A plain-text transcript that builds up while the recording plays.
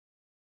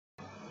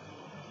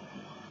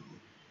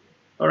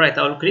Alright,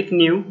 I will click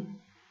new.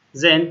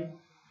 Then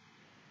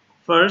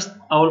first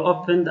I will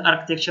open the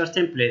architecture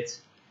template.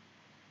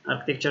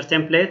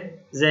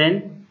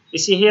 Then you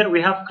see here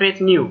we have create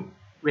new.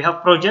 We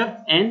have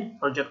project and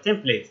project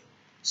template.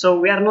 So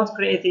we are not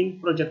creating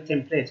project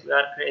template. We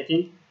are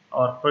creating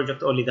our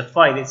project only, the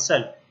file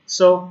itself.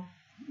 So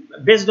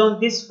based on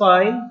this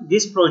file,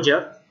 this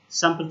project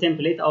sample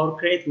template, I will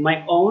create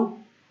my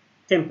own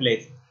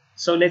template.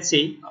 So let's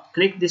see,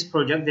 click this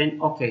project, then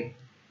OK,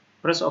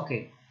 press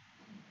OK.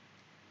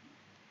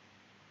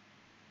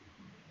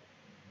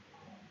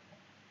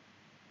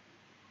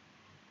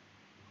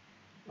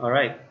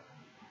 Alright,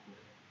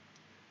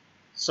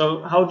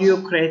 so how do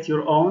you create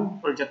your own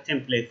project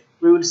template?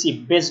 We will see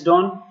based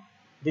on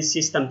this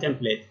system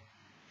template.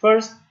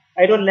 First,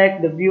 I don't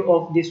like the view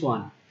of this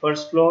one,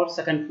 first floor,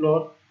 second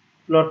floor,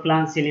 floor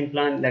plan, ceiling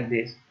plan, like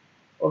this.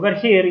 Over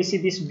here you see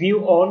this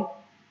view all.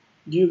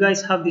 Do you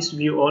guys have this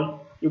view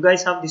all? You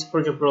guys have this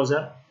project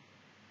browser?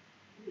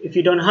 If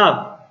you don't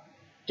have,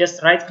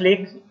 just right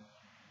click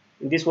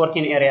in this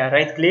working area,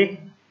 right click,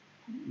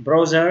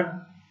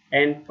 browser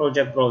and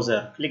project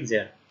browser, click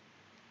there.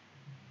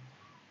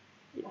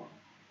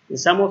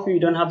 Some of you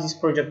don't have this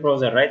project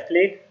browser, right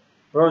click,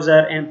 browser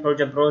and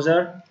project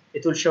browser,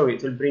 it will show you,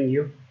 it will bring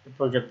you the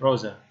project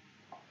browser.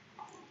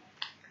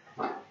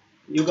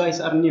 You guys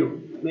are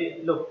new.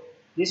 Look,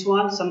 this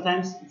one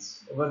sometimes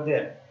it's over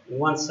there on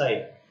one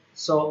side,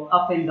 so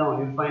up and down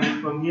you find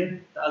it from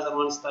here, the other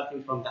one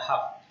starting from the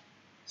half,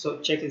 so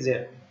check it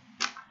there.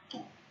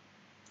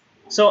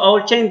 So I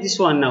will change this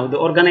one now, the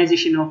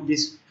organization of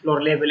this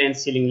floor level and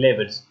ceiling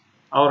levels.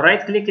 I will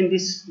right click in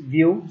this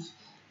view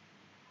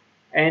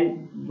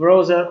and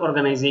browser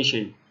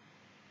organization.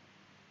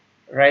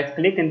 Right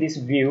click in this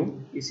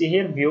view, you see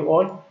here view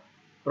all,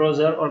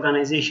 browser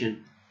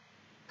organization.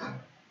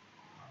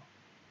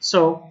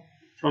 So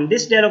from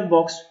this dialog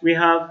box we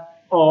have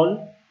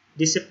all,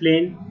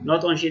 discipline,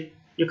 not on sheet.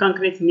 You can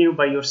create new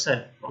by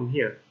yourself from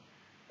here,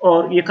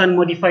 or you can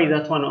modify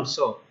that one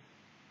also.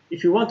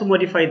 If you want to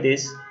modify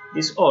this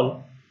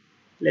all,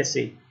 let's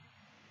see,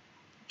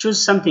 choose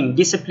something,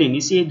 discipline,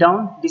 you see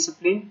down,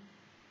 discipline,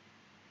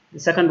 the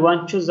second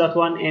one, choose that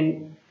one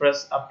and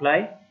press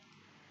apply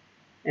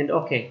and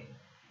OK.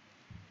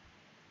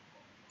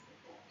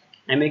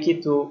 I make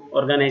it to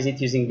organize it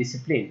using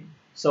discipline.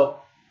 So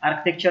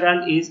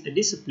architectural is a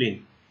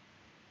discipline.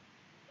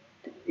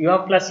 You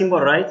have plus symbol,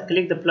 right?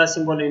 Click the plus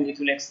symbol and it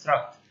will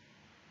extract.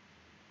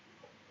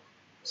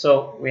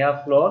 So we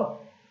have floor,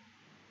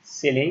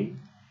 ceiling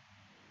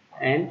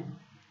and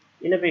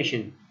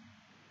elevation.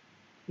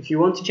 If you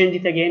want to change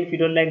it again, if you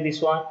don't like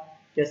this one,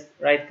 just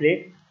right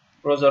click,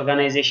 browse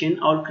organization.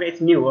 I'll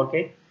create new.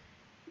 Okay,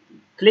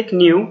 click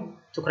new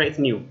to create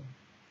new.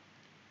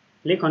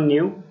 Click on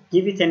new,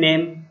 give it a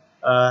name,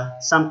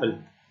 sample.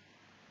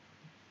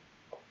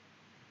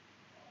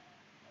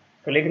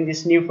 Click in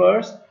this new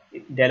first,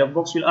 dialog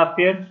box will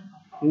appear,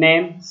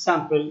 name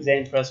sample,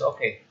 then press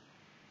OK.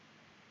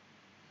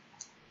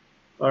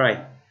 Alright,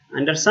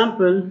 under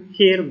sample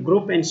here,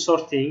 group and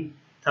sorting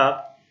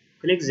tab,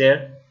 click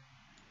there.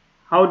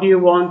 How do you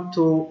want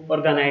to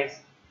organize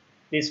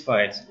these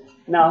files?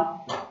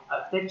 Now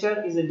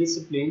architecture is a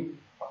discipline,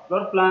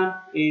 floor plan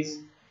is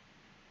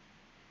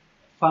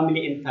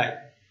family and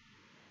type.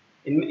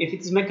 If it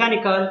is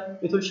mechanical,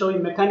 it will show you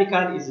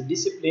mechanical is a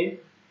discipline,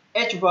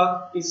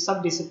 HVAC is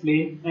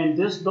subdiscipline, and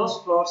those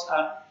floors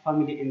are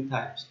family and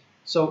types.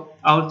 So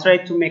I will try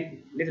to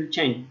make little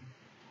change.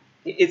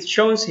 It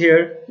shows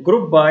here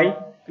group by,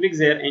 click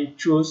there and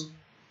choose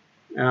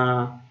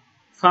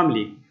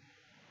family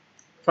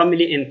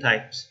and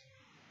types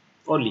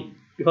only,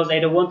 because I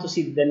don't want to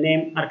see the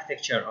name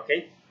architecture.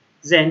 Okay,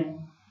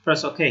 then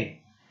press OK,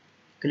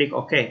 click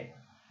OK,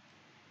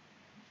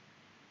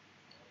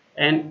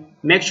 and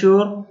make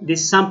sure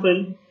this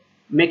sample,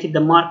 make it the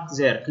mark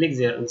there, click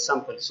there on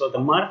sample, so the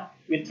mark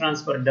will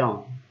transfer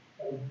down.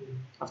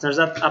 After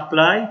that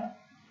apply,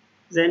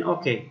 then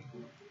OK.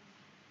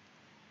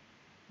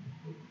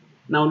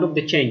 Now look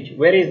the change.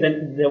 Where is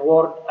the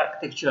word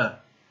architecture?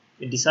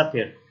 It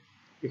disappeared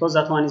because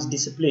that one is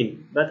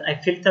discipline, but I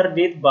filtered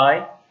it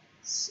by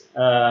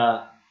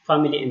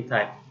family and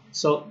type.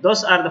 So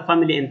those are the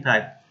family and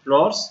type.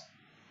 Floors,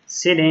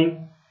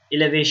 ceiling,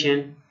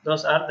 elevation,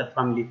 those are the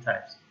family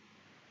types.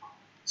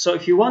 So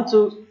if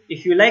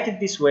you like it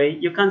this way,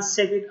 you can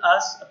save it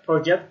as a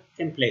project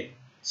template.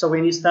 So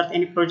when you start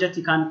any project,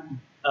 you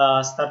can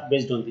start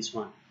based on this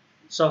one.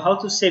 So how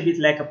to save it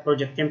like a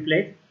project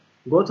template?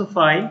 Go to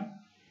file,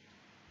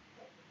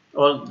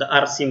 or the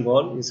R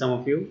symbol in some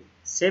of you,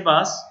 save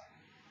as.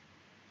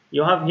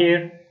 You have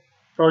here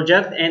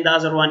project and the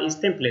other one is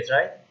template,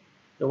 right?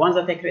 The ones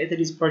that I created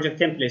is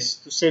project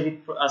templates, to save it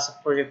as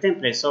a project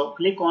template. So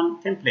click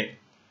on template.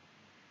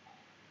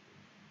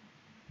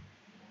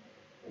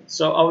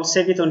 So I will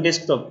save it on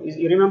desktop.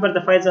 You remember the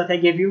files that I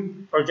gave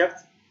you? Project,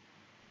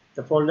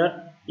 the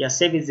folder. Yeah,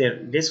 save it there.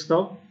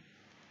 Desktop.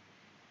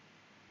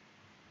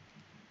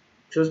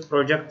 Choose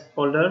project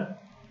folder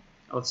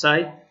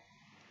outside.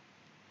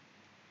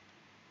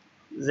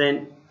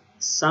 Then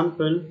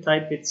sample,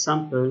 type it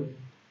sample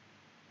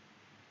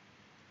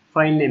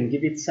file name,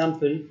 give it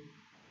sample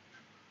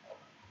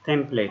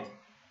template.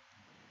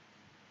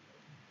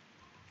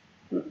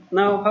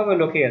 Now have a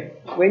look here.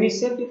 When you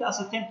save it as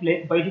a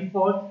template, by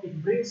default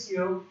it brings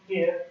you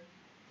here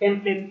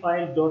template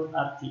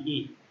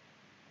file.rte.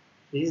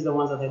 This is the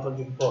ones that I told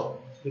you before.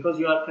 Because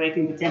you are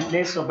creating the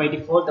template, so by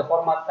default the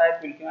format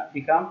type will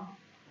become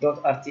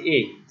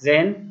 .rte.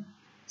 Then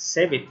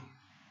save it.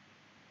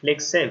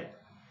 Click save.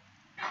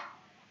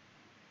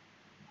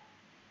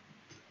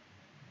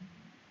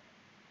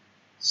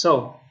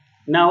 So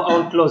now I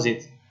will close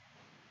it.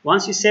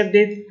 Once you saved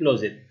it,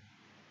 close it.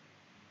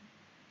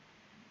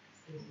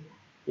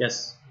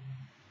 Yes.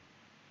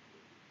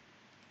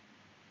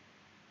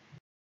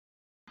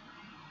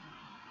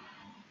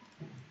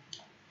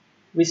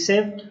 We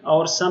saved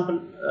our sample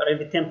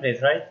Revit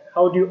template, right?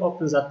 How do you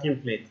open that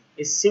template?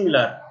 It's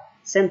similar,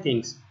 same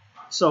things.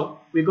 So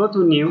we go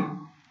to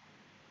new.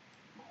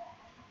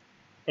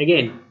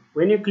 Again,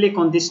 when you click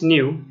on this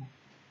new,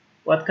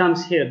 what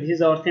comes here? This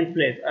is our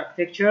template: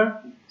 architecture,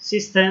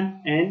 system,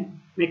 and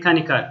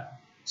mechanical.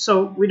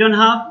 So we don't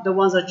have the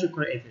ones that you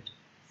created.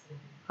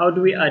 How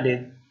do we add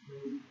it?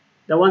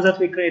 The ones that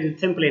we created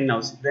template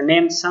now, the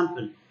name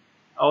sample.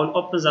 I will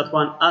open that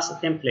one as a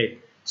template.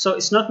 So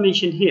it's not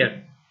mentioned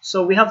here.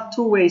 So we have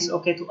two ways,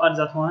 okay, to add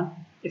that one.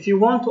 If you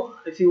want to,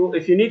 if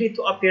you need it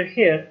to appear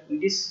here in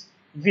this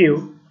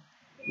view,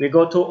 we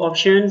go to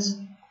options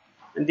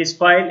and this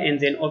file, and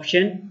then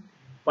option,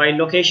 file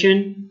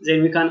location,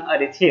 then we can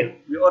add it here.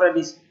 We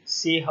already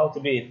see how to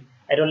do it.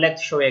 I don't like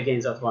to show you again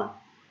that one.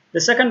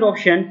 The second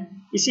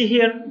option, you see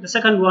here, the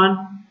second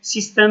one,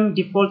 system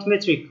default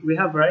metric we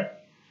have, right?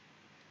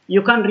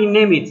 You can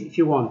rename it if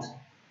you want.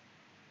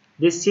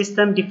 This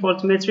system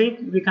default metric,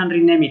 we can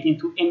rename it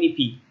into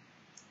MEP.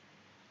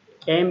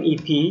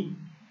 MEP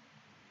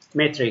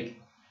metric.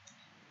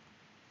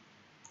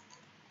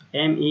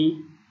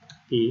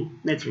 MEP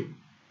metric.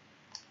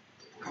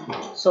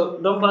 So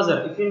don't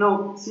bother. If you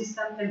know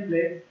system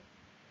template,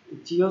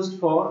 it's used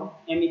for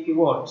MEP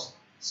works.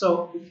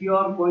 So if you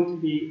are going to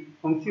be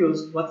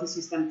confused what is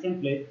system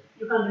template,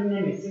 you can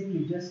rename it.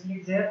 Simply just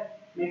click there,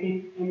 make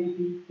it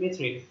MEP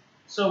metric.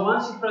 So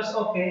once you press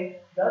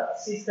OK, that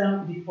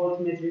system default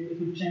metric, it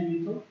will change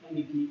into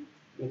MEP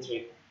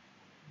metric.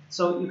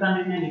 So you can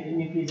rename it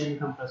MEP, then you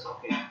can press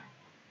OK.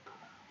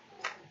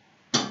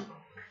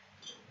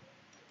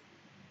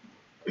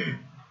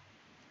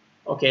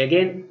 Okay,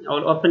 again, I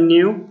will open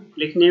new,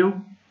 click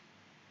new.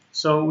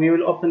 So we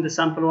will open the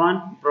sample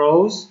one,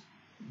 browse.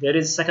 There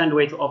is a second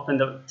way to open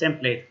the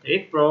template.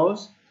 Click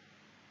browse.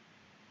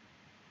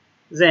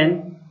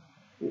 Then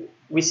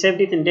we saved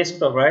it in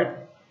desktop, right?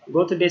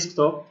 Go to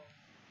desktop.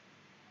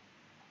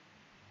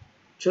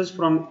 Choose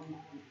from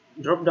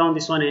drop down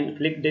this one and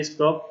click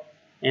desktop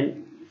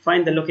and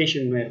find the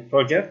location where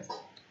project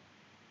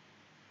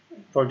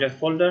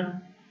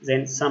folder,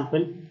 then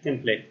sample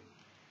template.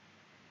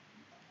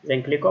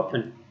 Then click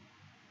open.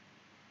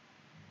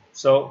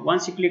 So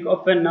once you click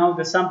open, now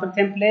the sample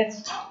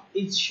template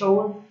is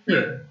shown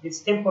here. It's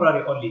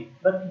temporary only,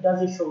 but it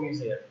doesn't show you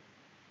there.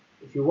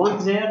 If you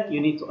want there,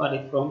 you need to add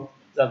it from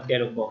that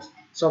dialog box.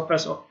 So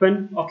press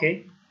open,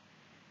 okay.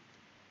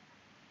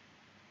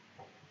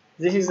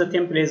 This is the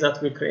template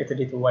that we created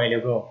it a while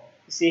ago.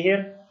 You see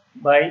here,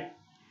 by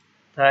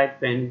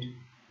type and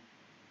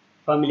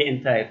family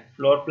and type,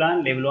 floor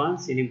plan, level 1,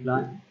 ceiling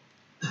plan.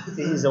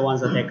 This is the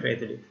ones that I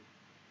created it.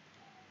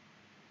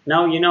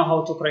 Now you know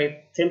how to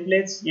create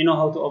templates, you know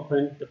how to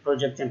open the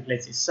project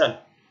templates itself.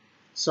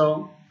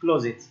 So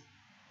close it.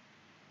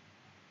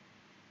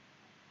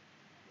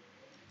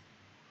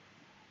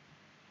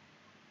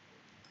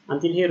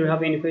 Until here, you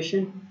have any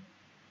question?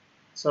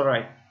 It's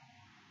alright.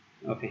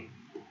 Okay.